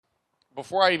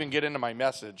before I even get into my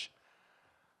message,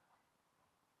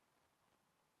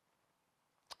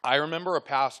 I remember a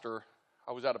pastor.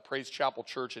 I was at a Praise Chapel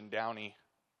church in Downey,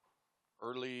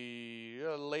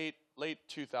 late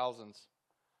 2000s.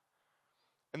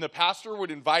 And the pastor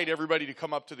would invite everybody to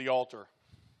come up to the altar,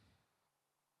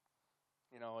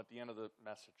 at the end of the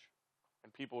message.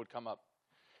 And people would come up.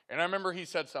 And I remember he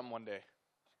said something one day.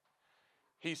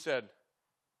 He said,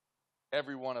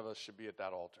 every one of us should be at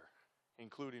that altar,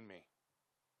 including me.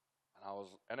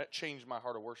 And it changed my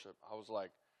heart of worship. I was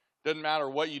like, doesn't matter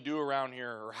what you do around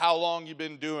here, or how long you've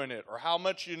been doing it, or how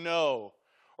much you know,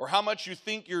 or how much you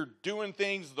think you're doing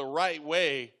things the right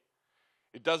way.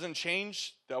 It doesn't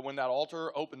change that when that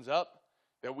altar opens up,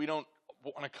 that we don't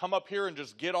want to come up here and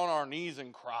just get on our knees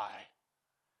and cry.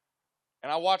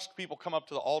 And I watched people come up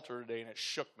to the altar today, and it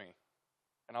shook me.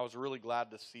 And I was really glad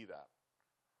to see that.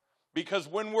 Because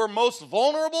when we're most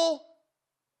vulnerable,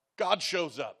 God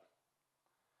shows up.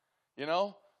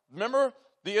 Remember,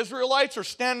 the Israelites are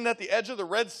standing at the edge of the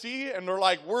Red Sea, and they're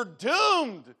like, we're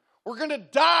doomed. We're going to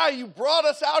die. You brought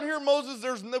us out here, Moses.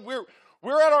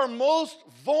 We're at our most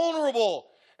vulnerable.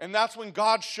 And that's when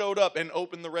God showed up and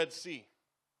opened the Red Sea.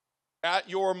 At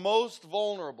your most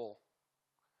vulnerable.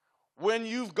 When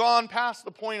you've gone past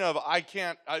the point of,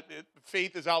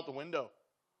 faith is out the window.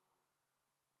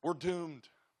 We're doomed,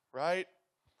 right?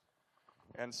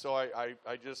 And so I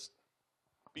just,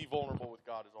 be vulnerable with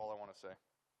God is all I want to say.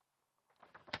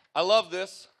 I love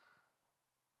this.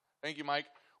 Thank you, Mike.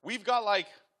 We've got like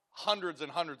hundreds and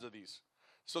hundreds of these.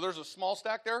 So there's a small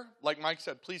stack there. Like Mike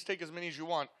said, please take as many as you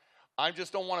want. I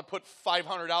just don't want to put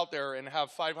 500 out there and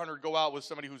have 500 go out with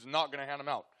somebody who's not going to hand them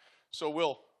out. So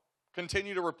we'll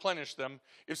continue to replenish them.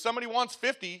 If somebody wants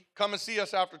 50, come and see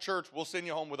us after church. We'll send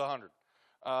you home with 100.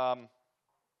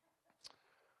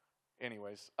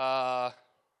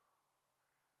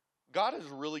 God is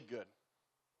really good.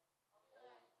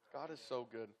 God is so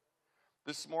good.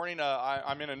 This morning,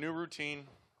 I'm in a new routine.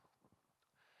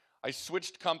 I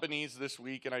switched companies this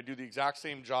week, and I do the exact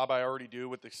same job I already do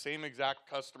with the same exact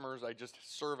customers. I just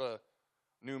serve a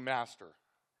new master.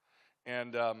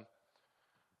 And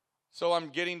so I'm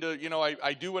getting to,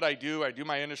 I do what I do. I do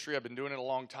my industry. I've been doing it a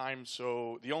long time.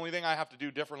 So the only thing I have to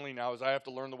do differently now is I have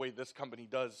to learn the way this company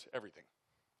does everything.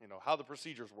 How the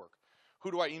procedures work.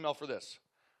 Who do I email for this?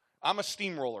 I'm a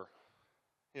steamroller.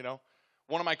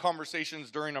 One of my conversations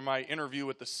during my interview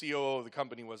with the COO of the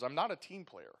company was, I'm not a team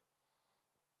player.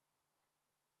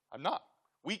 I'm not.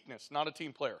 Weakness, not a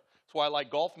team player. That's why I like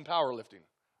golf and powerlifting.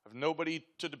 I have nobody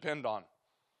to depend on.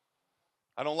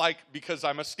 I don't because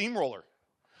I'm a steamroller.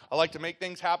 I like to make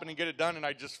things happen and get it done, and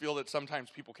I just feel that sometimes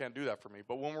people can't do that for me.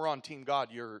 But when we're on Team God,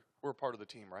 we're part of the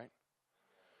team, right?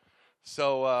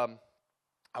 So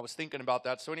I was thinking about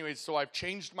that. So anyways, I've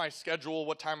changed my schedule,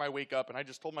 what time I wake up, and I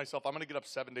just told myself I'm going to get up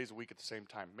 7 days a week at the same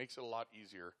time. It makes it a lot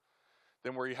easier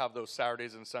than where you have those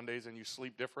Saturdays and Sundays and you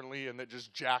sleep differently and that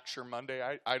just jacks your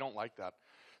Monday. I don't like that.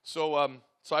 So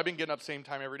I've been getting up same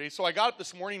time every day. So I got up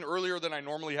this morning earlier than I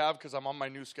normally have because I'm on my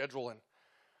new schedule, and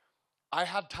I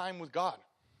had time with God.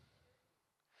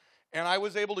 And I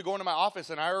was able to go into my office,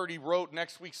 and I already wrote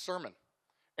next week's sermon.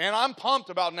 And I'm pumped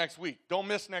about next week. Don't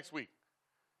miss next week.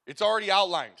 It's already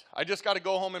outlined. I just got to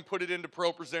go home and put it into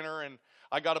ProPresenter, and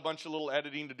I got a bunch of little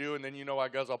editing to do, and then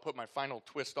I'll put my final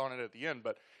twist on it at the end.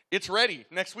 But it's ready.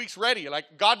 Next week's ready.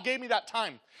 God gave me that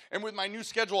time. And with my new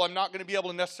schedule, I'm not going to be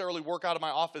able to necessarily work out of my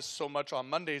office so much on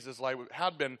Mondays as I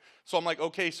had been. So I'm like,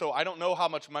 okay, so I don't know how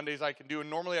much Mondays I can do. And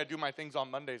normally I do my things on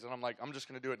Mondays, and I'm like, I'm just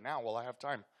going to do it now while I have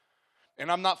time.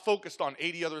 And I'm not focused on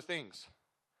 80 other things.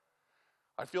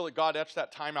 I feel that God etched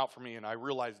that time out for me, and I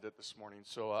realized it this morning.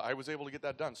 So I was able to get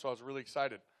that done, so I was really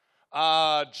excited.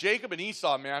 Jacob and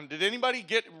Esau, man. Did anybody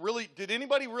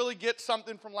really get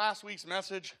something from last week's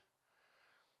message?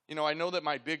 I know that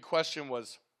my big question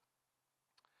was,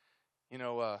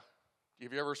 have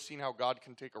you ever seen how God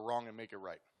can take a wrong and make it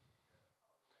right?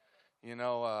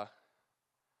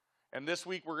 And this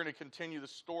week we're going to continue the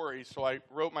story, so I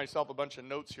wrote myself a bunch of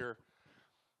notes here.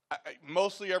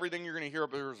 Mostly everything you're going to hear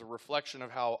up there is a reflection of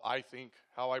how I think,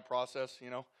 how I process,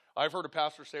 I've heard a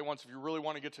pastor say once, if you really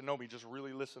want to get to know me, just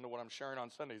really listen to what I'm sharing on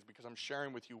Sundays, because I'm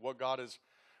sharing with you what God has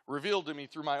revealed to me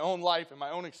through my own life and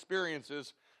my own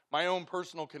experiences, my own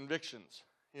personal convictions,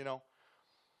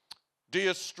 Do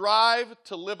you strive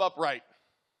to live upright?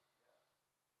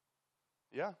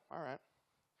 Yeah, all right.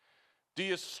 Do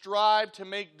you strive to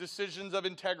make decisions of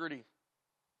integrity?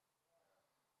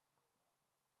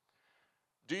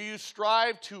 Do you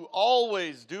strive to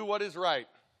always do what is right?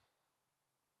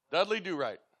 Dudley, do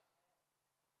right.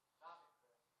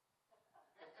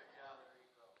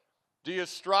 Do you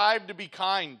strive to be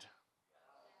kind?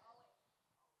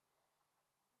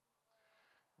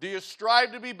 Do you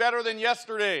strive to be better than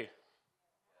yesterday?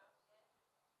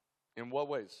 In what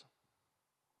ways?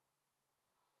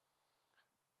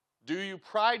 Do you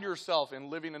pride yourself in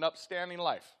living an upstanding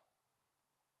life?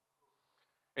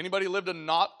 Anybody lived a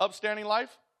not upstanding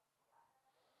life?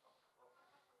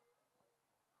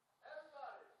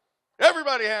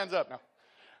 Everybody hands up now.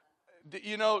 Do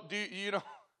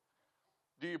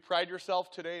you pride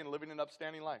yourself today in living an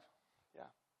upstanding life? Yeah.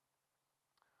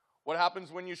 What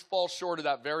happens when you fall short of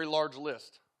that very large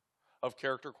list of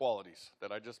character qualities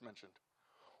that I just mentioned?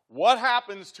 What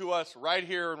happens to us right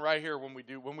here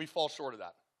when we fall short of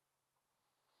that?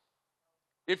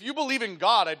 If you believe in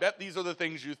God, I bet these are the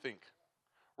things you think.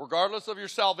 Regardless of your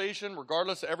salvation,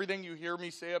 regardless of everything you hear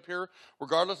me say up here,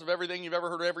 regardless of everything you've ever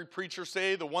heard every preacher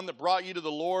say, the one that brought you to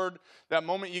the Lord, that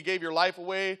moment you gave your life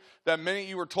away, that minute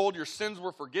you were told your sins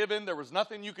were forgiven, there was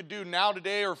nothing you could do now,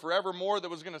 today, or forevermore that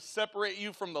was going to separate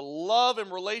you from the love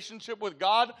and relationship with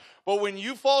God. But when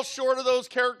you fall short of those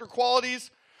character qualities,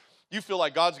 you feel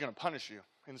like God's going to punish you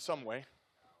in some way.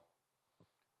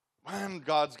 Man,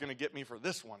 God's going to get me for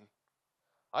this one.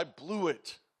 I blew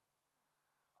it.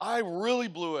 I really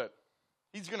blew it.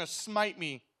 He's going to smite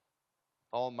me.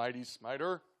 Almighty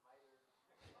smiter.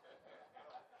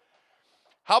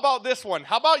 How about this one?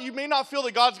 How about you may not feel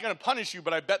that God's going to punish you,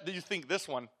 but I bet that you think this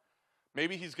one.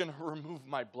 Maybe he's going to remove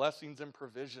my blessings and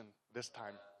provision this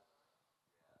time.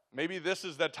 Maybe this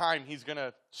is the time he's going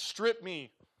to strip me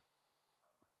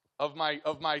of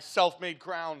my self-made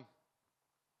crown.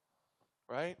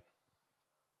 Right?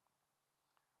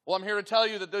 Well, I'm here to tell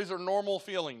you that these are normal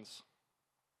feelings.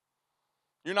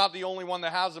 You're not the only one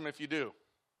that has them if you do.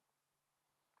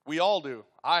 We all do.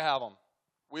 I have them.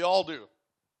 We all do.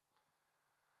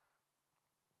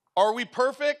 Are we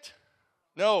perfect?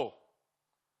 No.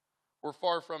 We're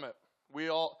far from it.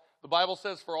 The Bible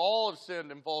says, for all have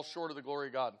sinned and fall short of the glory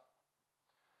of God.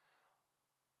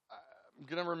 I'm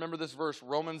going to remember this verse,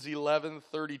 Romans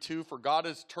 11:32. For God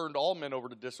has turned all men over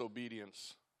to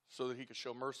disobedience so that he could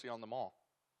show mercy on them all.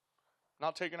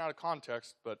 Not taken out of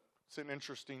context, but it's an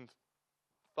interesting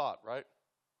thought, right?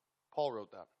 Paul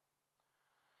wrote that.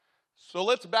 So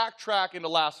let's backtrack into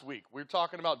last week. We were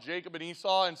talking about Jacob and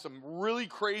Esau, and some really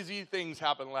crazy things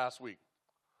happened last week.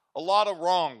 A lot of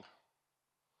wrong.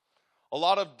 A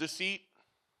lot of deceit.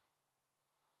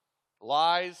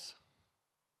 Lies.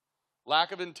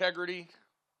 Lack of integrity.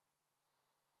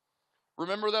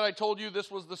 Remember that I told you this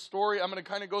was the story? I'm going to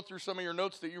kind of go through some of your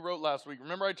notes that you wrote last week.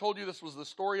 Remember I told you this was the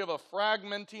story of a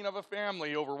fragmenting of a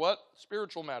family over what?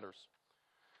 Spiritual matters.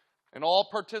 And all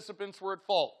participants were at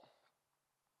fault.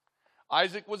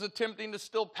 Isaac was attempting to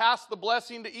still pass the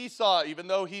blessing to Esau, even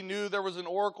though he knew there was an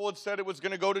oracle that said it was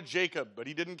going to go to Jacob. But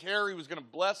he didn't care. He was going to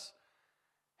bless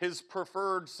his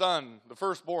preferred son, the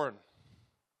firstborn.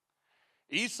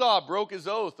 Esau broke his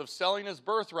oath of selling his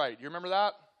birthright. You remember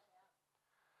that?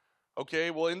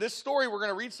 Okay, well, in this story, we're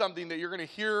going to read something that you're going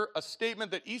to hear a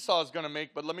statement that Esau is going to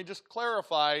make, but let me just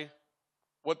clarify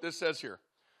what this says here.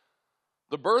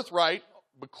 The birthright,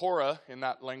 Bekorah in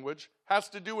that language, has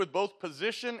to do with both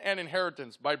position and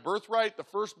inheritance. By birthright, the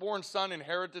firstborn son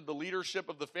inherited the leadership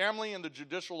of the family and the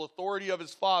judicial authority of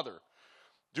his father.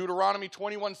 Deuteronomy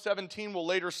 21:17 will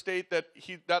later state that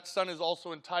that son is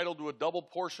also entitled to a double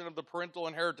portion of the parental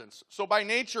inheritance. So by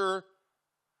nature,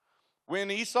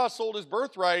 when Esau sold his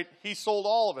birthright, he sold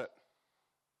all of it.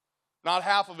 Not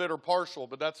half of it or partial,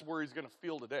 but that's where he's going to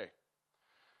feel today.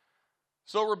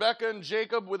 So Rebekah and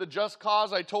Jacob, with a just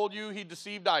cause, I told you he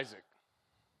deceived Isaac.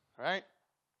 Right?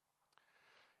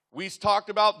 We talked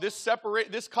about this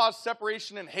caused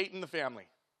separation and hate in the family.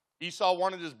 Esau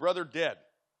wanted his brother dead.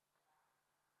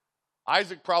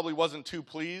 Isaac probably wasn't too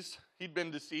pleased. He'd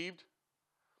been deceived.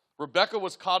 Rebekah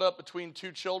was caught up between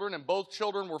two children, and both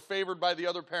children were favored by the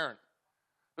other parent.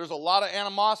 There's a lot of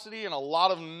animosity and a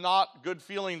lot of not good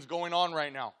feelings going on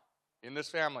right now in this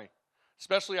family,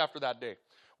 especially after that day.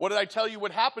 What did I tell you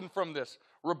would happen from this?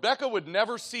 Rebekah would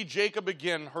never see Jacob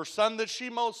again. Her son that she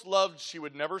most loved, she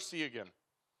would never see again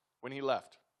when he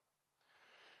left.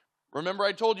 Remember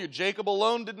I told you, Jacob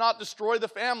alone did not destroy the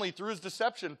family through his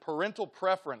deception. Parental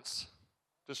preference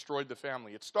destroyed the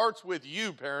family. It starts with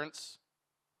you, parents.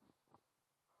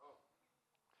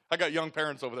 I got young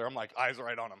parents over there. I'm like, eyes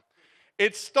right on them.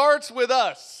 It starts with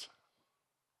us.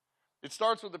 It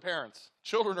starts with the parents.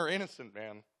 Children are innocent,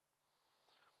 man.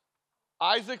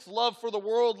 Isaac's love for the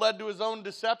world led to his own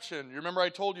deception. You remember I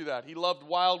told you that. He loved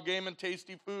wild game and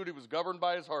tasty food. He was governed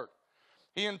by his heart.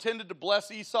 He intended to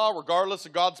bless Esau regardless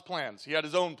of God's plans. He had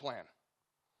his own plan.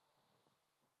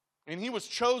 And he was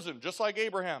chosen, just like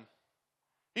Abraham.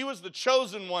 He was the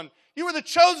chosen one. You were the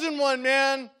chosen one,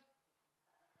 man.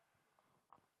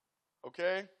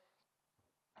 Okay?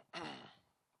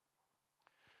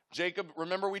 Jacob,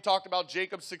 remember we talked about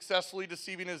Jacob successfully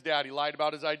deceiving his dad. He lied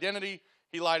about his identity.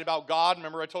 He lied about God.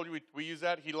 Remember I told you we use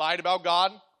that? He lied about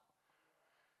God,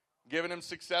 giving him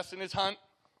success in his hunt.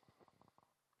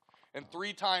 And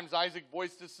 3 times Isaac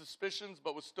voiced his suspicions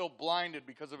but was still blinded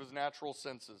because of his natural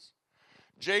senses.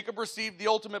 Jacob received the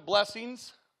ultimate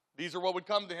blessings. These are what would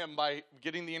come to him by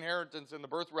getting the inheritance and the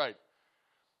birthright.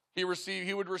 He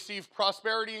would receive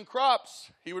prosperity in crops.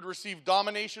 He would receive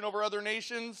domination over other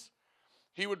nations.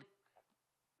 He would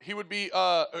be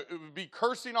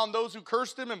cursing on those who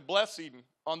cursed him and blessing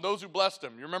on those who blessed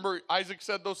him. You remember Isaac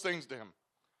said those things to him.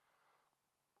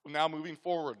 Now moving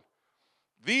forward.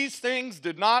 These things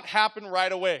did not happen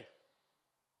right away.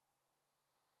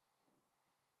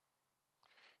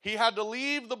 He had to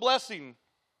leave the blessing.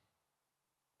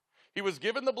 He was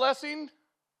given the blessing,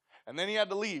 and then he had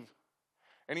to leave.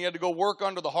 And he had to go work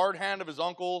under the hard hand of his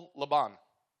uncle Laban,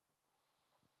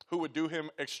 who would do him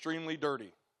extremely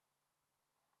dirty.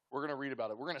 We're going to read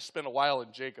about it. We're going to spend a while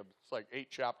in Jacob. It's like 8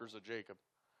 chapters of Jacob.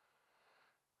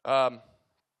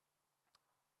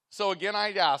 So again,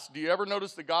 I ask, do you ever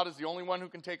notice that God is the only one who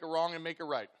can take a wrong and make it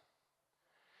right?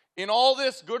 In all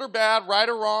this, good or bad, right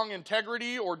or wrong,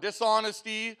 integrity or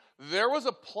dishonesty, there was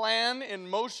a plan in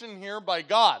motion here by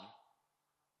God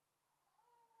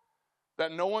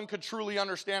that no one could truly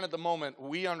understand at the moment.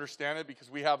 We understand it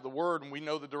because we have the word and we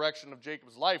know the direction of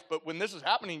Jacob's life. But when this is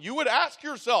happening, you would ask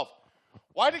yourself,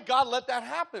 why did God let that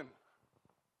happen?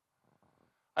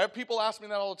 I have people ask me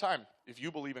that all the time. If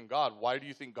you believe in God, why do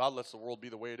you think God lets the world be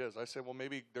the way it is? I say, well,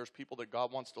 maybe there's people that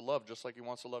God wants to love just like he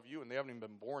wants to love you, and they haven't even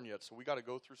been born yet, so we got to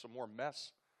go through some more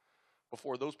mess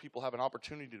before those people have an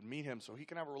opportunity to meet him so he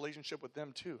can have a relationship with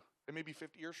them too. It may be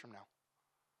 50 years from now.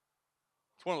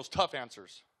 It's one of those tough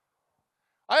answers.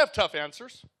 I have tough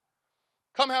answers.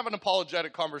 Come have an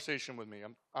apologetic conversation with me.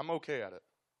 I'm okay at it.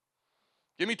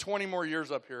 Give me 20 more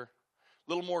years up here,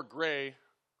 a little more gray.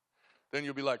 Then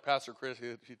you'll be like, Pastor Chris,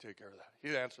 he'd take care of that.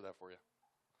 He'd answer that for you.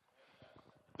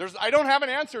 I don't have an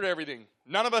answer to everything.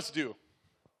 None of us do.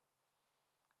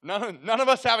 None of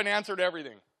us have an answer to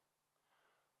everything.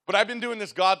 But I've been doing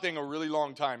this God thing a really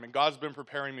long time, and God's been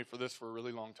preparing me for this for a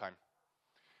really long time.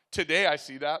 Today I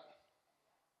see that.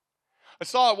 I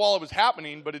saw it while it was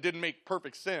happening, but it didn't make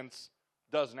perfect sense.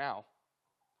 It does now.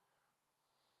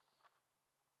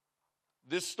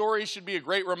 This story should be a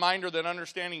great reminder that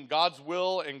understanding God's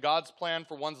will and God's plan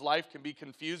for one's life can be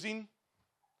confusing,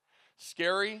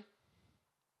 scary,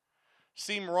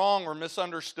 seem wrong or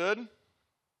misunderstood,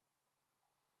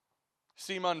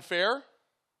 seem unfair. It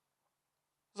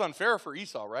was unfair for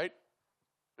Esau, right?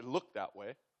 It looked that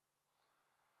way.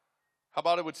 How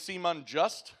about it would seem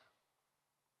unjust?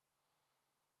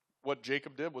 What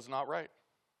Jacob did was not right.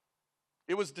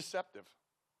 It was deceptive.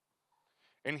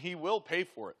 And he will pay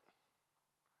for it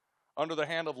under the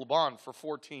hand of Laban for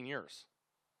 14 years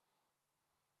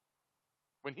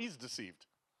when he's deceived.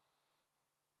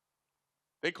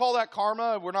 They call that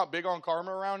karma. We're not big on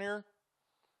karma around here.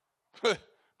 But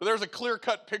there's a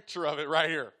clear-cut picture of it right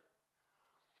here.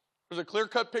 There's a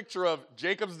clear-cut picture of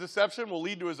Jacob's deception will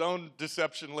lead to his own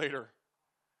deception later.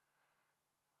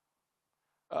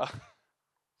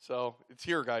 So it's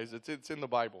here, guys. It's in the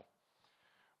Bible.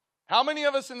 How many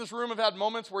of us in this room have had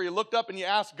moments where you looked up and you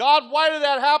asked, God, why did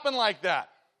that happen like that?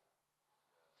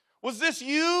 Was this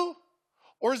you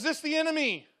or is this the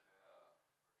enemy?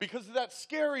 Because of that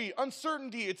scary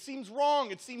uncertainty. It seems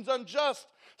wrong. It seems unjust.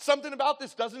 Something about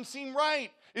this doesn't seem right.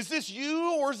 Is this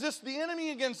you or is this the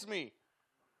enemy against me?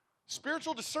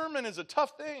 Spiritual discernment is a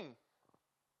tough thing.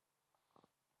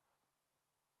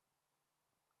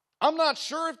 I'm not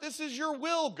sure if this is your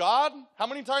will, God. How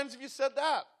many times have you said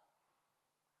that?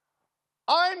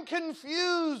 I'm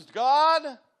confused, God.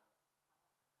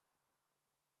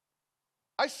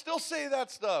 I still say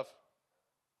that stuff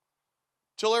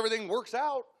till everything works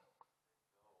out.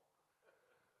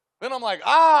 Then I'm like,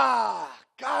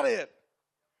 got it.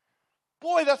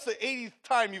 Boy, that's the 80th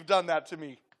time you've done that to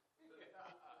me.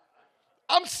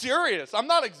 I'm serious. I'm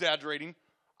not exaggerating.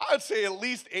 I'd say at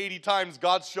least 80 times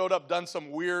God showed up, done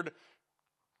some weird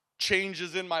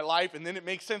changes in my life, and then it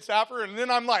makes sense after, and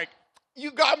then I'm like, you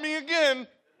got me again.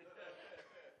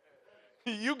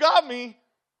 You got me.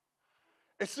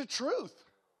 It's the truth.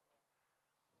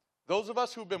 Those of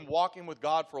us who've been walking with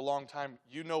God for a long time,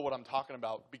 you know what I'm talking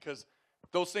about because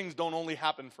those things don't only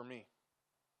happen for me.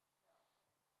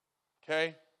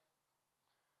 Okay?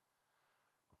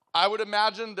 I would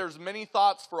imagine there's many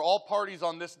thoughts for all parties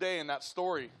on this day in that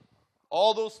story.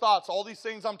 All those thoughts, all these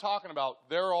things I'm talking about,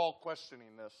 they're all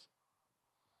questioning this.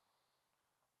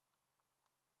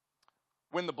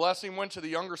 when the blessing went to the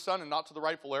younger son and not to the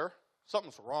rightful heir?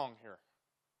 Something's wrong here.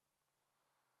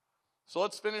 So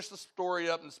let's finish the story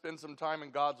up and spend some time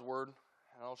in God's Word,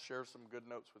 and I'll share some good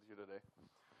notes with you today.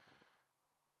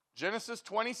 Genesis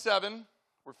 27,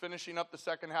 we're finishing up the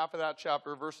second half of that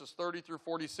chapter, verses 30 through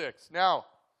 46. Now,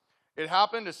 it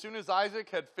happened as soon as Isaac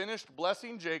had finished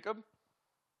blessing Jacob,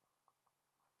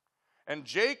 and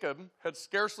Jacob had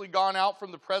scarcely gone out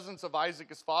from the presence of Isaac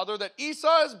his father, that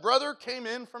Esau his brother came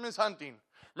in from his hunting.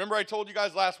 Remember I told you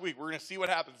guys last week, we're going to see what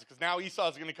happens, because now Esau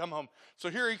is going to come home. So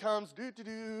here he comes,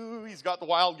 he's got the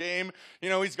wild game,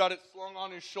 he's got it slung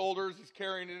on his shoulders, he's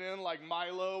carrying it in like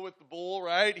Milo with the bull,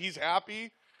 right? He's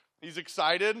happy, he's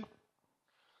excited.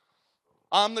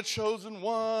 I'm the chosen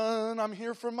one, I'm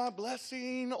here for my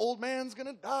blessing, old man's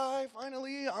going to die,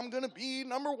 finally, I'm going to be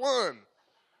number one.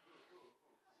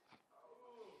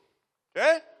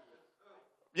 Okay?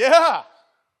 Yeah.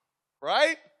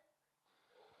 Right?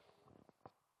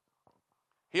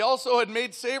 He also had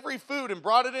made savory food and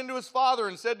brought it into his father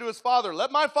and said to his father,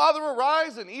 let my father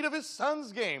arise and eat of his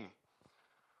son's game,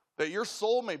 that your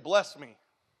soul may bless me.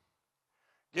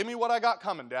 Give me what I got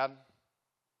coming, Dad.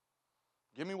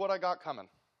 Give me what I got coming.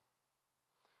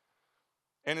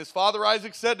 And his father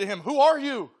Isaac said to him, who are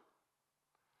you?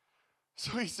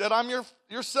 So he said, I'm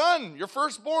your son, your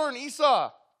firstborn,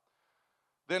 Esau.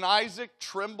 Then Isaac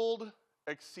trembled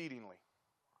exceedingly.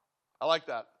 I like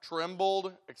that.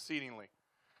 Trembled exceedingly.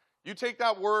 You take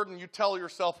that word and you tell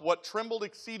yourself what trembled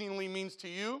exceedingly means to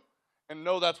you, and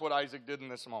know that's what Isaac did in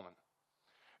this moment.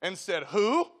 And said,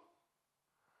 who?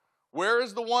 Where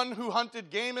is the one who hunted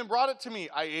game and brought it to me?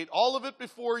 I ate all of it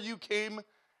before you came,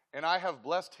 and I have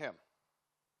blessed him.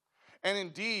 And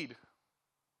indeed,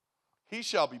 he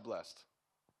shall be blessed.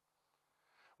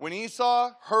 When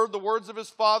Esau heard the words of his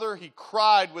father, he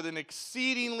cried with an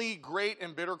exceedingly great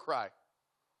and bitter cry,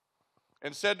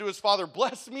 and said to his father,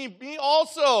 bless me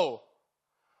also,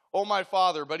 O my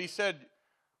father. But he said,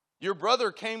 your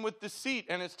brother came with deceit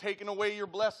and has taken away your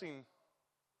blessing.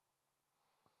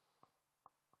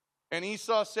 And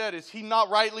Esau said, is he not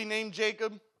rightly named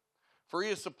Jacob? For he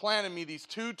has supplanted me these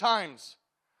 2 times.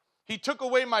 He took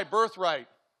away my birthright.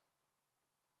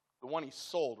 The one he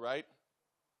sold, right?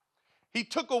 He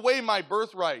took away my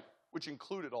birthright, which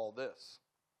included all this.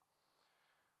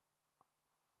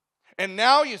 And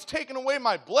now he has taken away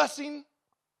my blessing.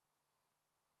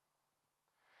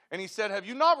 And he said, have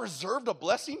you not reserved a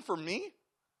blessing for me?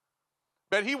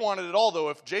 Bet he wanted it all, though.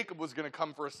 If Jacob was going to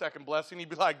come for a second blessing, he'd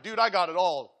be like, dude, I got it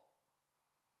all.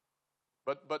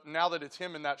 But now that it's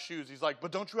him in that shoes, he's like,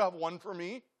 but don't you have one for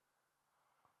me?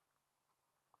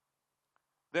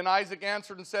 Then Isaac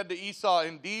answered and said to Esau,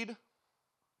 indeed,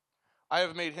 I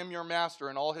have made him your master,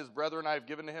 and all his brethren I have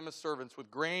given to him as servants. With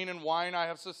grain and wine I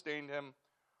have sustained him.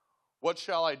 What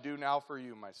shall I do now for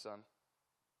you, my son?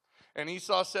 And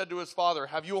Esau said to his father,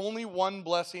 have you only one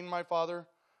blessing, my father?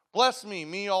 Bless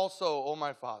me also, O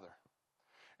my father.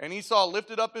 And Esau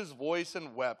lifted up his voice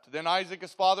and wept. Then Isaac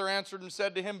his father answered and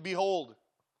said to him, behold,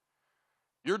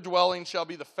 your dwelling shall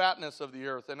be the fatness of the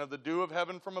earth, and of the dew of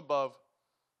heaven from above.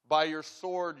 By your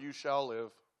sword you shall live,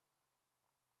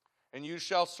 and you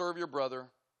shall serve your brother.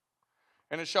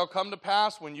 And it shall come to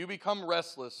pass, when you become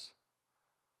restless,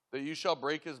 that you shall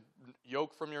break his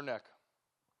yoke from your neck.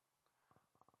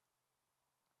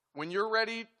 When you're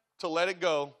ready to let it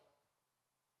go,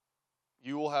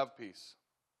 you will have peace.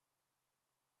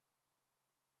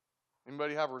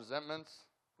 Anybody have resentments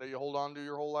that you hold on to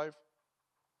your whole life?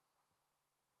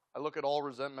 I look at all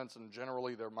resentments, and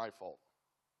generally they're my fault.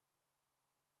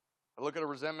 I look at a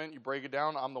resentment, you break it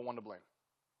down, I'm the one to blame.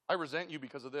 I resent you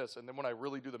because of this. And then when I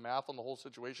really do the math on the whole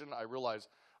situation, I realize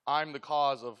I'm the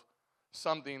cause of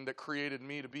something that created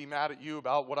me to be mad at you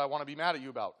about what I want to be mad at you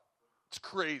about. It's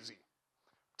crazy.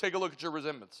 Take a look at your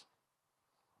resentments.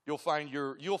 You'll find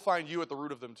you at the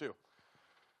root of them too.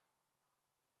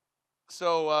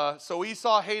 So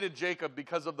Esau hated Jacob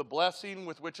because of the blessing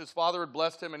with which his father had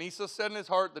blessed him. And Esau said in his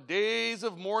heart, the days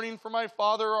of mourning for my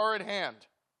father are at hand.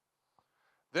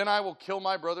 Then I will kill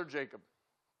my brother Jacob.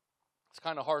 It's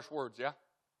kind of harsh words, yeah?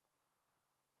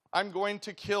 I'm going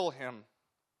to kill him.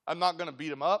 I'm not going to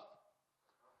beat him up.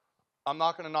 I'm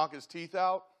not going to knock his teeth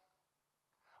out.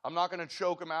 I'm not going to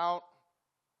choke him out.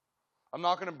 I'm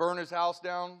not going to burn his house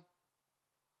down.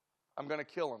 I'm going to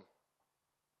kill him.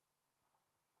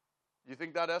 You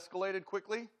think that escalated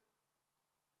quickly?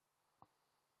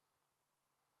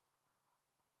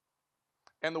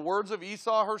 And the words of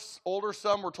Esau, her older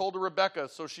son, were told to Rebekah.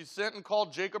 So she sent and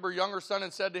called Jacob, her younger son,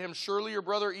 and said to him, surely your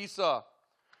brother Esau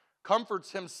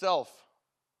comforts himself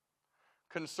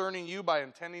concerning you by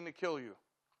intending to kill you.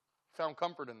 Found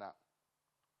comfort in that.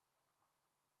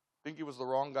 Think he was the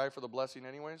wrong guy for the blessing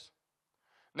anyways?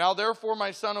 Now therefore,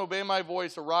 my son, obey my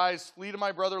voice. Arise, flee to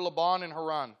my brother Laban in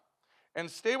Haran,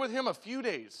 and stay with him a few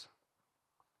days.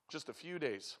 Just a few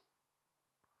days.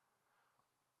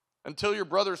 Until your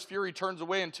brother's fury turns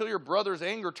away, until your brother's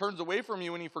anger turns away from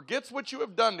you, and he forgets what you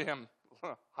have done to him.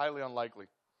 Highly unlikely.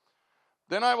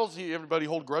 Then I will see. Everybody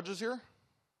hold grudges here?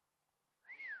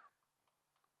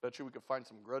 Bet you we could find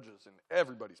some grudges in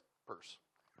everybody's purse.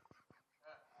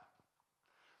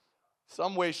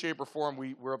 Some way, shape, or form,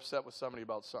 we're upset with somebody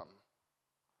about something.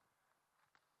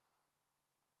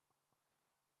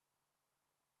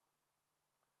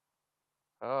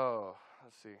 Oh,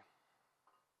 let's see.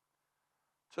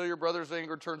 Till your brother's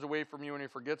anger turns away from you and he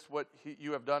forgets what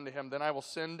you have done to him, then I will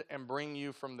send and bring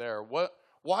you from there.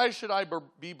 Why should I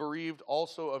be bereaved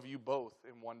also of you both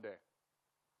in one day?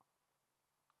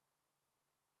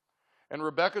 And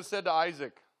Rebekah said to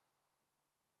Isaac,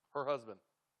 her husband,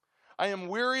 I am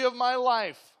weary of my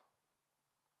life.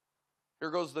 Here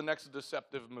goes the next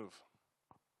deceptive move.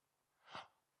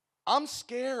 I'm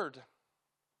scared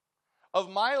of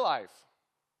my life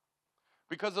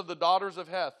because of the daughters of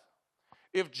Heth.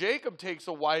 If Jacob takes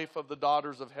a wife of the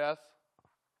daughters of Heth,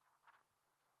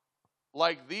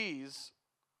 like these,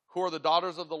 who are the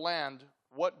daughters of the land,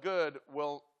 what good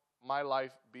will my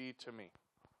life be to me?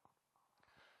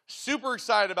 Super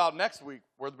excited about next week,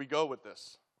 where we go with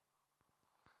this.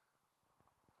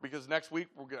 Because next week,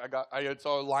 it's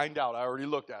all lined out. I already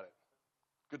looked at it.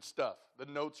 Good stuff. The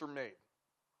notes are made.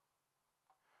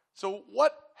 So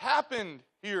what happened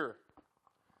here?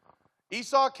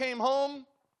 Esau came home,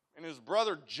 and his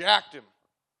brother jacked him.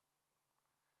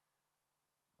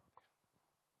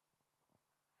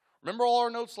 Remember all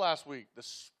our notes last week? The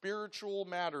spiritual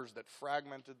matters that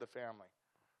fragmented the family.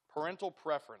 Parental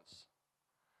preference.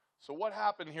 So what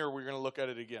happened here? We're going to look at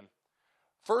it again.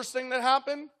 First thing that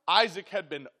happened, Isaac had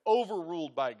been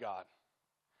overruled by God.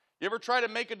 You ever try to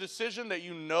make a decision that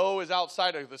you know is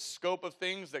outside of the scope of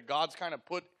things that God's kind of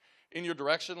put in your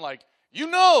direction? Like, you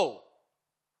know.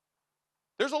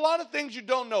 There's a lot of things you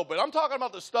don't know, but I'm talking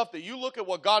about the stuff that you look at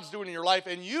what God's doing in your life,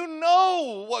 and you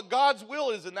know what God's will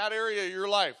is in that area of your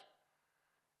life,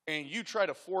 and you try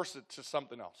to force it to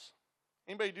something else.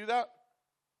 Anybody do that?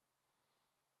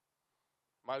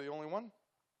 Am I the only one?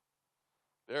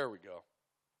 There we go.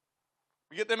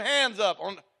 We get them hands up.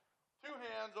 On 2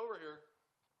 hands over here.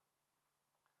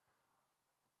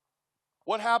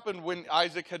 What happened when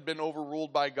Isaac had been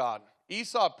overruled by God?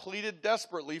 Esau pleaded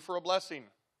desperately for a blessing.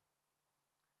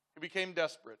 He became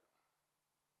desperate.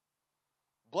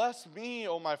 Bless me,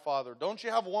 O my father. Don't you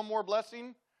have one more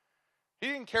blessing? He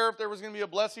didn't care if there was going to be a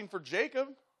blessing for Jacob.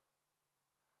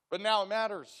 But now it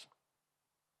matters.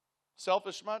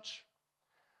 Selfish much?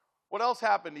 What else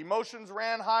happened? Emotions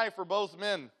ran high for both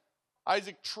men.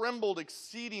 Isaac trembled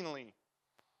exceedingly.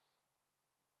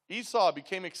 Esau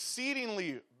became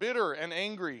exceedingly bitter and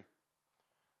angry.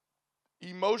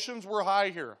 Emotions were high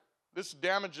here. This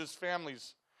damages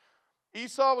families.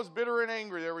 Esau was bitter and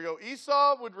angry. There we go.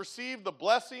 Esau would receive the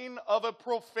blessing of a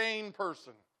profane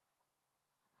person.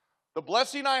 The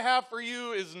blessing I have for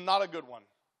you is not a good one.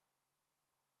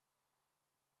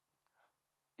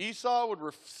 Esau would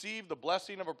receive the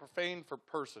blessing of a profane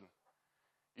person.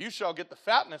 You shall get the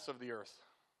fatness of the earth.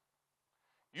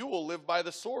 You will live by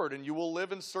the sword, and you will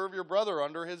live and serve your brother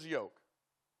under his yoke.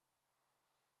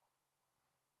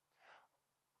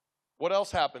 What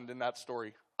else happened in that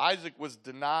story? Isaac was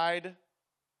denied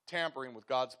tampering with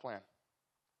God's plan.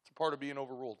 It's a part of being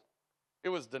overruled. It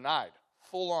was denied,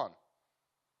 full on.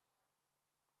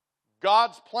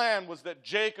 God's plan was that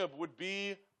Jacob would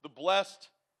be the blessed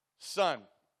son.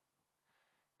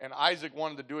 And Isaac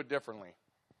wanted to do it differently.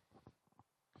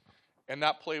 And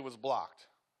that play was blocked.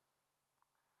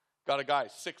 Got a guy,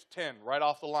 6'10", right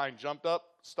off the line, jumped up,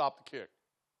 stopped the kick.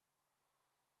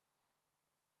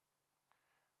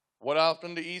 What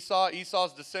happened to Esau?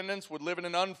 Esau's descendants would live in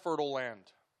an unfertile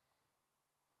land.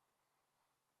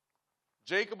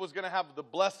 Jacob was going to have the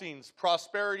blessings,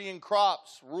 prosperity in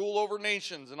crops, rule over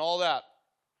nations, and all that.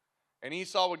 And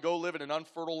Esau would go live in an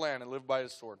unfertile land and live by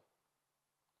his sword.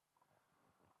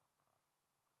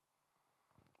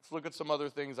 Let's look at some other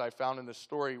things I found in this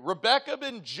story. Rebekah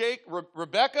and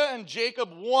Jacob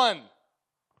won,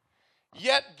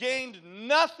 yet gained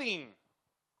nothing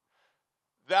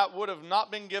that would have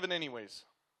not been given anyways.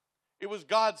 It was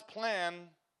God's plan.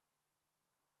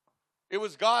 It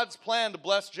was God's plan to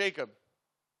bless Jacob.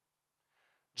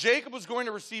 Jacob was going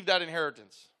to receive that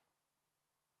inheritance.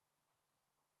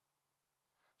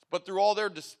 But through all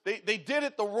they did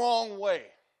it the wrong way.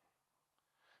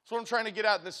 That's what I'm trying to get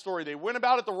at in this story. They went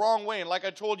about it the wrong way, and like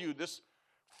I told you, this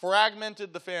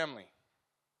fragmented the family.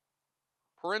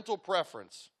 parental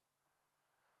preference.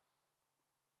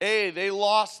 They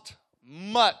lost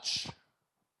much,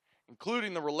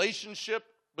 including the relationship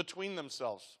between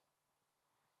themselves.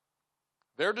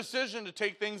 Their decision to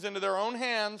take things into their own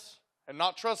hands and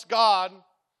not trust God,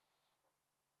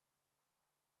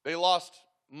 they lost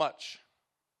much.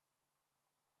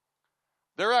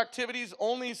 Their activities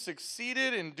only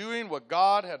succeeded in doing what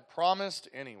God had promised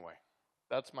anyway.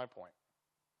 That's my point.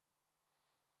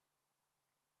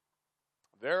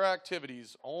 Their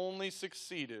activities only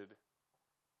succeeded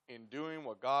in doing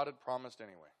what God had promised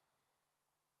anyway.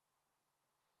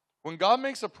 When God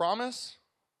makes a promise,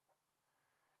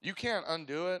 you can't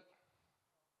undo it.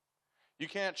 You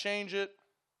can't change it.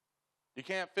 You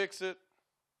can't fix it.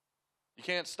 You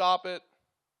can't stop it.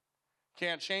 You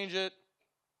can't change it.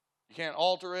 You can't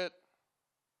alter it.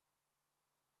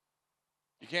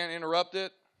 You can't interrupt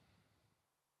it.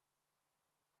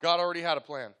 God already had a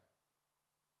plan.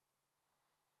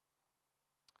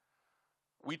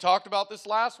 We talked about this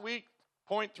last week.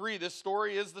 Point 3, this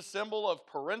story is the symbol of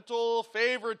parental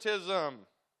favoritism.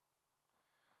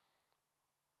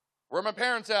 Where are my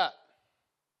parents at?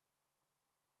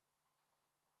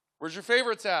 Where's your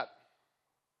favorites at?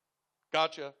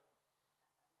 Gotcha.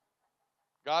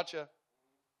 Gotcha.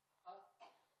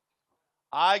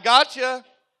 I gotcha.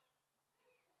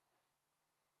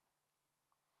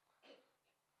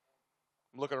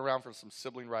 I'm looking around for some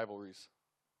sibling rivalries.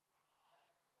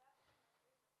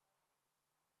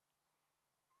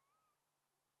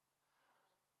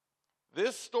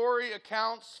 This story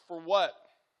accounts for what?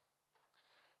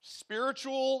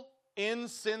 Spiritual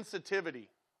insensitivity.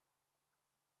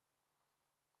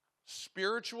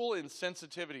 Spiritual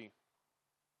insensitivity.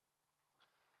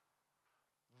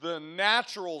 The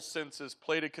natural senses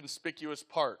played a conspicuous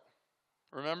part.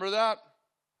 Remember that?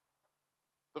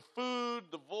 The food,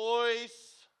 the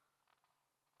voice,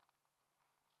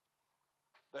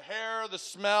 the hair, the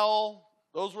smell,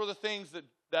 those were the things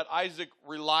that Isaac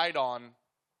relied on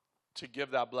to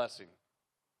give that blessing.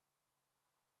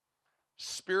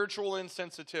 Spiritual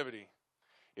insensitivity.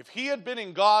 If he had been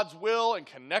in God's will and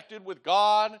connected with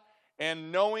God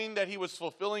and knowing that he was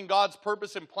fulfilling God's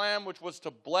purpose and plan, which was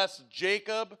to bless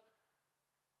Jacob,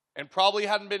 and probably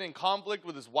hadn't been in conflict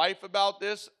with his wife about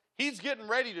this, he's getting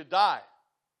ready to die.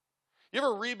 You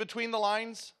ever read between the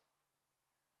lines?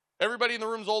 Everybody in the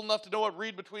room's old enough to know what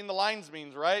read between the lines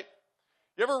means, right?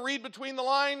 You ever read between the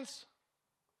lines?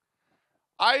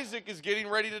 Isaac is getting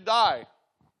ready to die.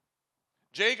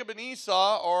 Jacob and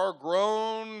Esau are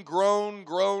grown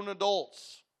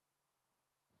adults.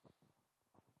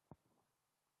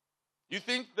 You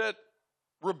think that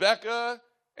Rebekah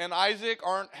and Isaac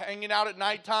aren't hanging out at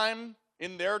nighttime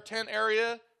in their tent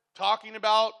area talking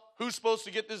about who's supposed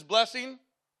to get this blessing?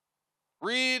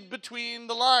 Read between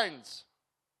the lines.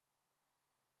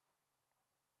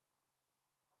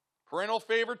 Parental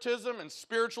favoritism and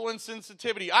spiritual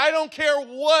insensitivity. I don't care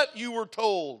what you were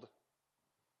told.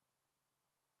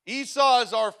 Esau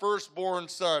is our firstborn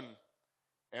son,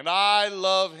 and I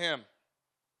love him.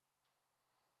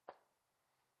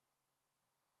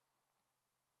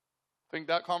 Think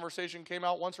that conversation came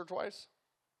out once or twice?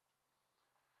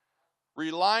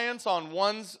 Reliance on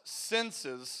one's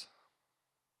senses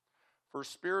for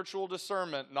spiritual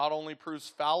discernment not only proves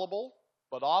fallible,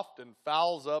 but often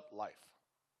fouls up life.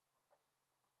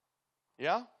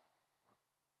 Yeah?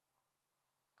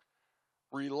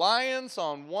 Reliance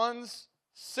on one's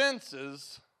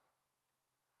senses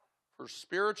for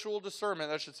spiritual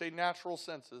discernment, I should say natural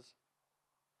senses,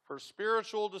 for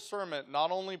spiritual discernment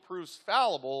not only proves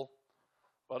fallible,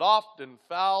 but often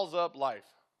fouls up life.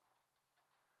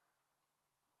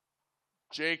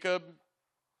 Jacob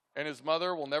and his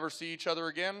mother will never see each other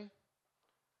again.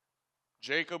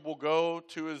 Jacob will go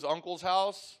to his uncle's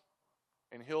house,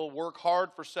 and he'll work hard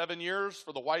for 7 years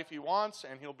for the wife he wants,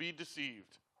 and he'll be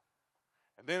deceived.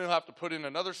 And then he'll have to put in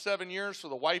another 7 years for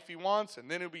the wife he wants,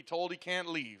 and then he'll be told he can't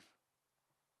leave.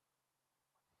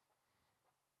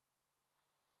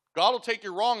 God will take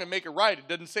your wrong and make it right. It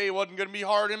didn't say it wasn't going to be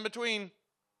hard in between.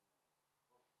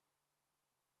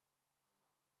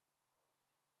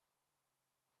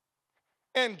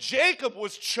 And Jacob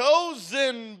was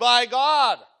chosen by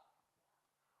God.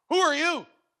 Who are you?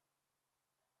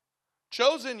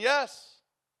 Chosen, yes.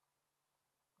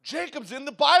 Jacob's in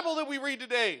the Bible that we read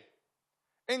today.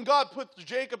 And God put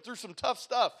Jacob through some tough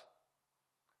stuff.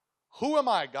 Who am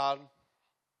I, God?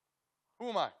 Who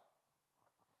am I?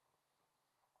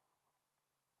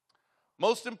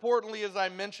 Most importantly, as I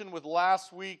mentioned with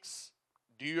last week's,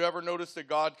 do you ever notice that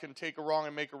God can take a wrong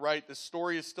and make a right? This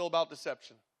story is still about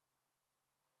deception.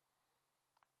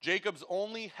 Jacob's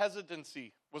only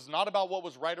hesitancy was not about what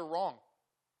was right or wrong.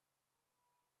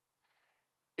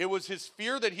 It was his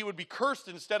fear that he would be cursed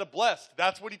instead of blessed.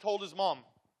 That's what he told his mom.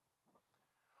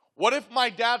 What if my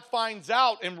dad finds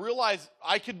out and realizes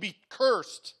I could be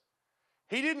cursed?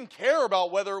 He didn't care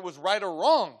about whether it was right or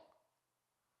wrong.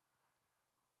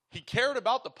 He cared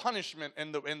about the punishment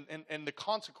and the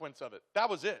consequence of it. That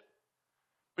was it.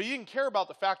 But he didn't care about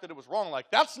the fact that it was wrong.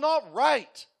 Like, that's not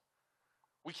right.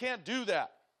 We can't do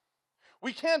that.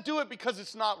 We can't do it because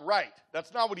it's not right.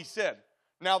 That's not what he said.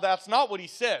 Now, that's not what he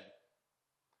said.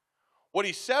 What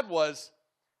he said was,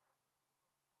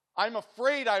 I'm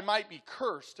afraid I might be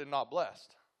cursed and not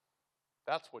blessed.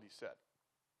 That's what he said.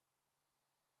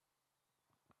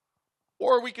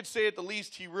 Or we could say at the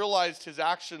least he realized his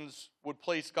actions would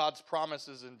place God's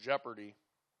promises in jeopardy.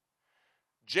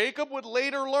 Jacob would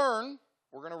later learn,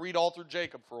 we're going to read all through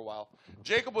Jacob for a while.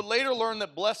 Jacob would later learn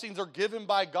that blessings are given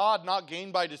by God, not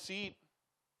gained by deceit.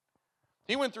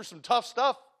 He went through some tough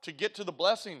stuff to get to the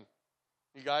blessing,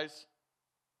 you guys.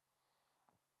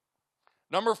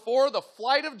 Number 4, the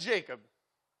flight of Jacob.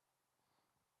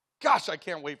 Gosh, I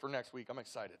can't wait for next week. I'm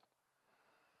excited.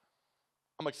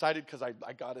 I'm excited because I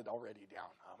got it already down.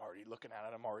 I'm already looking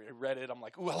at it. I'm already read it. I'm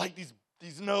like, ooh, I like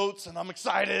these notes, and I'm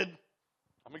excited.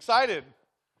 I'm excited.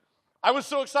 I was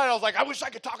so excited. I was like, I wish I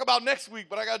could talk about next week,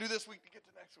 but I got to do this week to get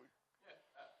to next week.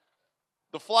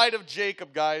 The flight of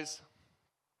Jacob, guys.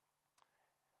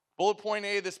 Bullet point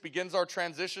A, this begins our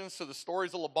transitions to the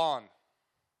stories of Laban.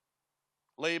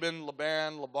 Laban,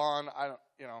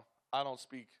 I don't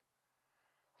speak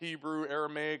Hebrew,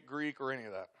 Aramaic, Greek, or any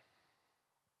of that.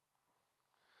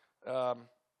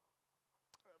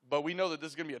 But we know that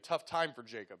this is going to be a tough time for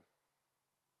Jacob.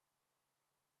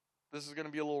 This is going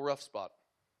to be a little rough spot.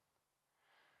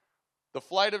 The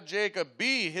flight of Jacob.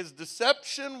 B, his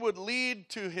deception would lead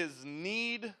to his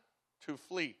need to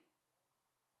flee.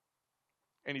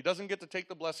 And he doesn't get to take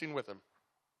the blessing with him.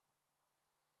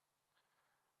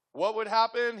 What would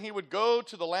happen? He would go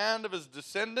to the land of his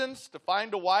descendants to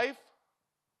find a wife,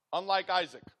 unlike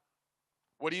Isaac.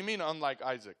 What do you mean, unlike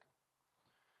Isaac?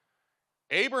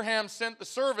 Abraham sent the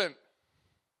servant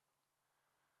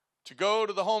to go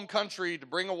to the home country to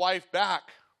bring a wife back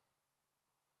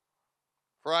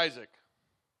for Isaac.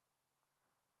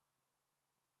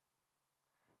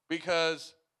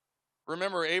 Because,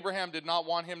 remember, Abraham did not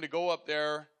want him to go up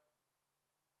there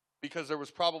because there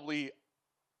was probably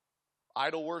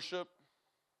idol worship.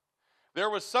 There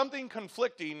was something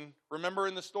conflicting, remember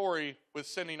in the story, with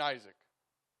sending Isaac.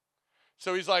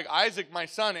 So he's like, Isaac, my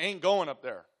son, ain't going up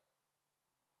there.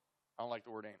 I don't like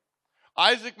the word ain't.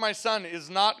 Isaac, my son, is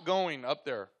not going up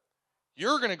there.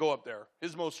 You're going to go up there.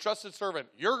 His most trusted servant.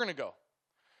 You're going to go.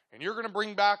 And you're going to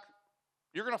bring back,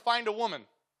 you're going to find a woman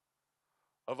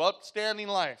of upstanding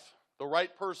life, the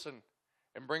right person,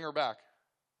 and bring her back.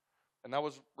 And that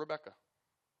was Rebekah.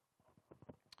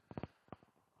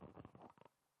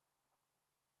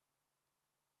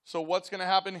 So what's going to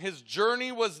happen? His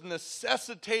journey was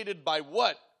necessitated by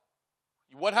what?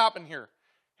 What happened here?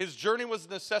 His journey was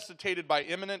necessitated by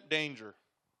imminent danger.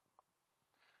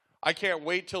 I can't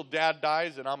wait till Dad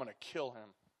dies and I'm going to kill him.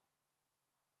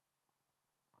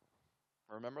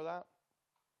 Remember that?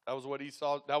 That was what he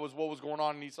saw. That was what was going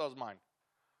on in Esau's mind.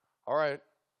 All right.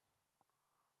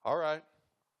 All right.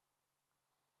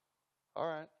 All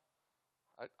right.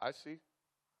 I see.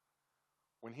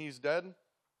 When he's dead,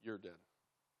 you're dead.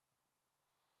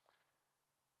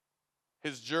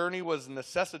 His journey was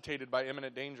necessitated by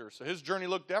imminent danger. So his journey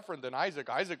looked different than Isaac.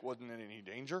 Isaac wasn't in any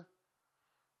danger.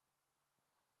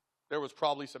 There was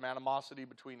probably some animosity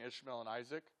between Ishmael and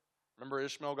Isaac. Remember,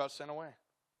 Ishmael got sent away.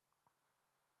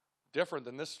 Different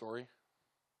than this story.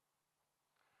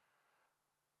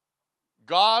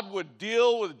 God would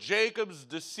deal with Jacob's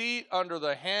deceit under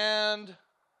the hand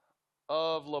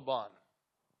of Laban.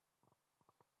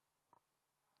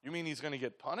 You mean he's going to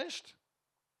get punished?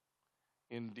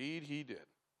 Indeed, he did.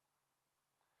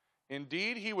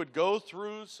 Indeed, he would go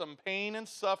through some pain and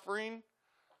suffering,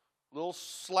 little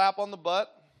slap on the butt.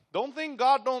 Don't think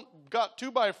God don't got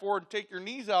 2x4 and take your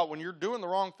knees out when you're doing the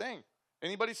wrong thing.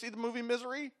 Anybody see the movie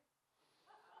Misery?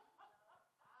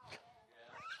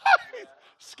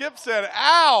 Skip said,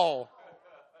 ow.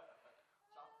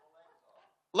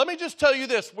 Let me just tell you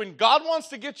this. When God wants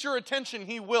to get your attention,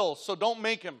 he will, so don't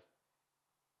make him.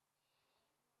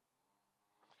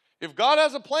 If God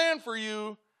has a plan for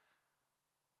you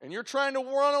and you're trying to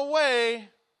run away,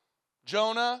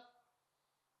 Jonah,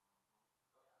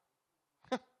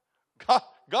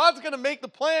 God's going to make the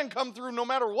plan come through no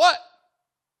matter what.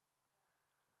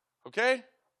 Okay?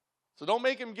 So don't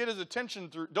make him get his attention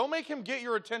through, don't make him get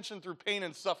your attention through pain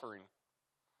and suffering.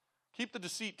 Keep the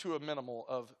deceit to a minimal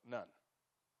of none.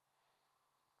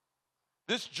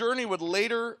 This journey would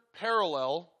later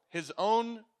parallel his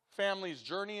own family's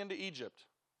journey into Egypt.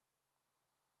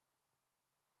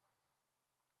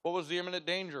 What was the imminent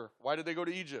danger? Why did they go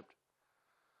to Egypt?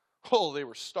 Oh, they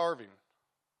were starving.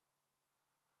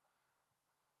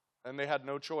 And they had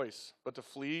no choice but to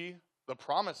flee the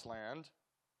promised land,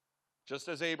 just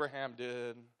as Abraham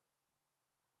did.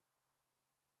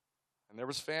 And there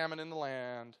was famine in the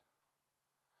land,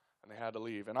 and they had to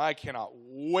leave. And I cannot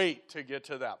wait to get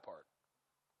to that part.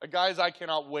 Guys, I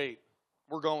cannot wait.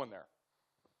 We're going there.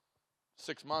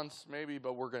 6 months, maybe,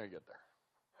 but we're going to get there.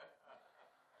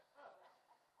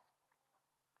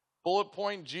 Bullet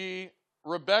point G,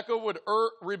 Rebekah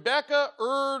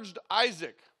urged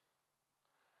Isaac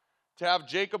to have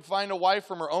Jacob find a wife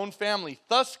from her own family,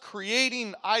 thus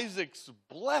creating Isaac's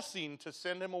blessing to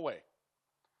send him away.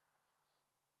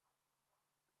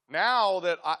 Now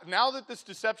that this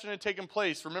deception had taken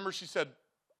place, remember she said,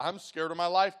 I'm scared of my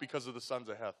life because of the sons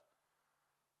of Heth.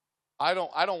 I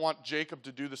don't want Jacob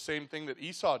to do the same thing that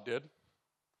Esau did.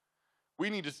 We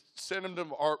need to send him to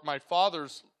my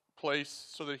father's place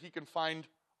so that he can find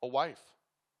a wife.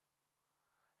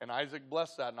 And Isaac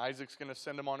blessed that, and Isaac's going to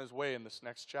send him on his way in this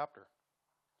next chapter.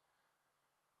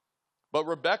 But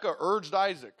Rebekah urged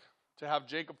Isaac to have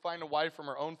Jacob find a wife from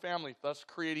her own family, thus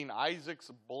creating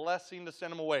Isaac's blessing to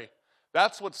send him away.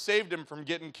 That's what saved him from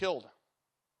getting killed.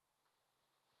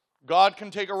 God can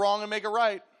take a wrong and make it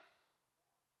right.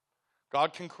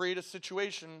 God can create a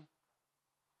situation.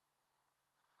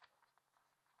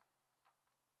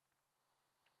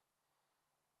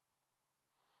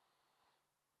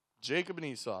 Jacob and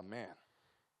Esau, man,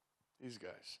 these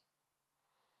guys.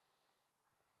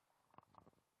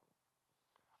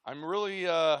 I'm really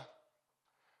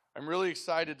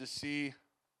excited to see.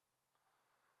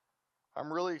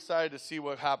 I'm really excited to see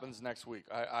what happens next week.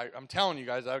 I'm telling you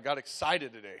guys, I got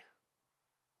excited today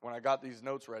when I got these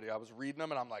notes ready. I was reading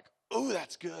them and I'm like, oh,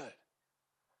 that's good.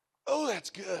 Oh,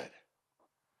 that's good.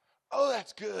 Oh,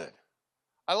 that's good.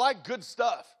 I like good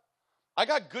stuff. I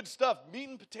got good stuff, meat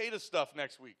and potato stuff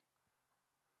next week.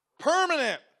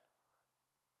 Permanent,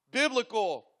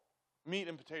 biblical meat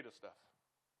and potato stuff.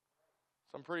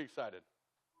 So I'm pretty excited.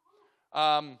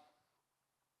 Well,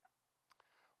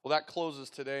 that closes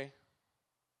today.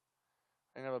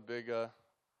 I didn't have a big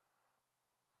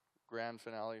grand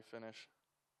finale finish.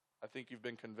 I think you've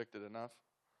been convicted enough.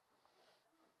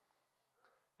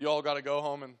 You all got to go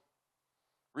home and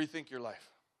rethink your life.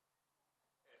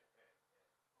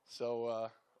 So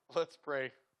let's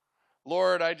pray.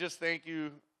 Lord, I just thank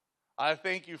you. I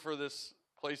thank you for this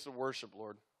place of worship,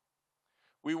 Lord.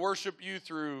 We worship you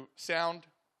through sound.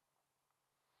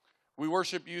 We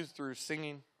worship you through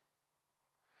singing.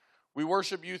 We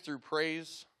worship you through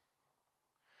praise.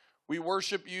 We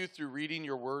worship you through reading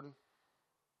your word.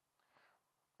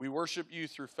 We worship you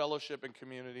through fellowship and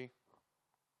community.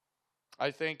 I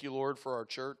thank you, Lord, for our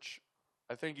church.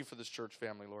 I thank you for this church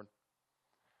family, Lord.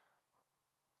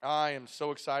 I am so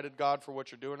excited, God, for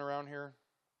what you're doing around here.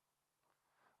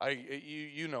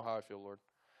 You know how I feel, Lord.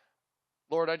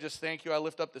 Lord, I just thank you. I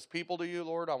lift up this people to you,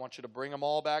 Lord. I want you to bring them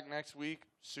all back next week.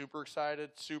 Super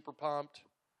excited, super pumped,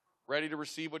 ready to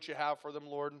receive what you have for them,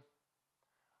 Lord.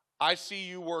 I see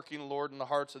you working, Lord, in the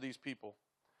hearts of these people.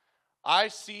 I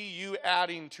see you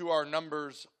adding to our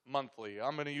numbers monthly.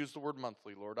 I'm going to use the word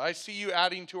monthly, Lord. I see you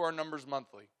adding to our numbers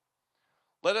monthly.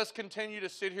 Let us continue to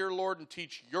sit here, Lord, and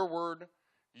teach your word,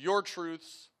 your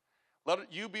truths.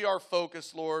 Let you be our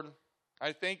focus, Lord.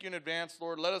 I thank you in advance,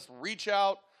 Lord. Let us reach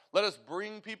out. Let us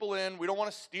bring people in. We don't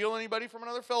want to steal anybody from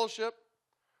another fellowship.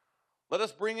 Let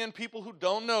us bring in people who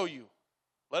don't know you.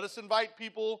 Let us invite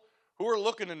people who are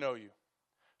looking to know you.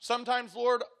 Sometimes,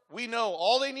 Lord, we know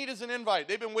all they need is an invite.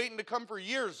 They've been waiting to come for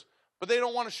years, but they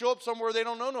don't want to show up somewhere they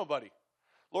don't know nobody.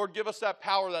 Lord, give us that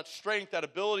power, that strength, that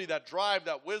ability, that drive,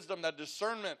 that wisdom, that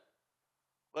discernment.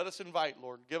 Let us invite,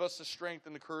 Lord. Give us the strength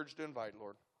and the courage to invite,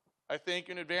 Lord. I thank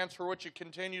you in advance for what you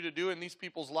continue to do in these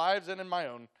people's lives and in my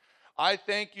own. I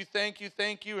thank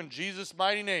you in Jesus'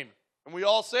 mighty name. And we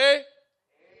all say,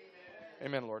 Amen.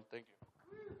 Amen, Lord. Thank you.